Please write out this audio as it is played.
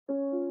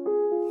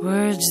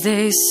Words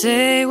they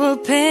say will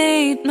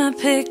paint my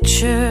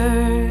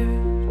picture.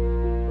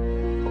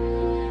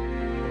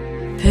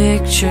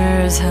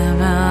 Pictures hung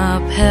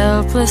up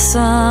helpless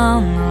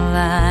on the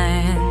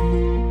line,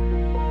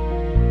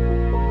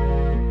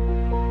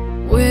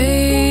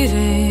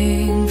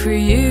 waiting for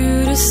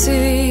you to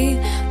see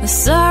the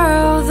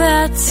sorrow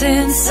that's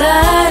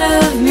inside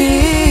of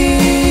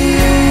me.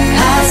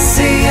 I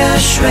see a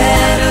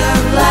shred of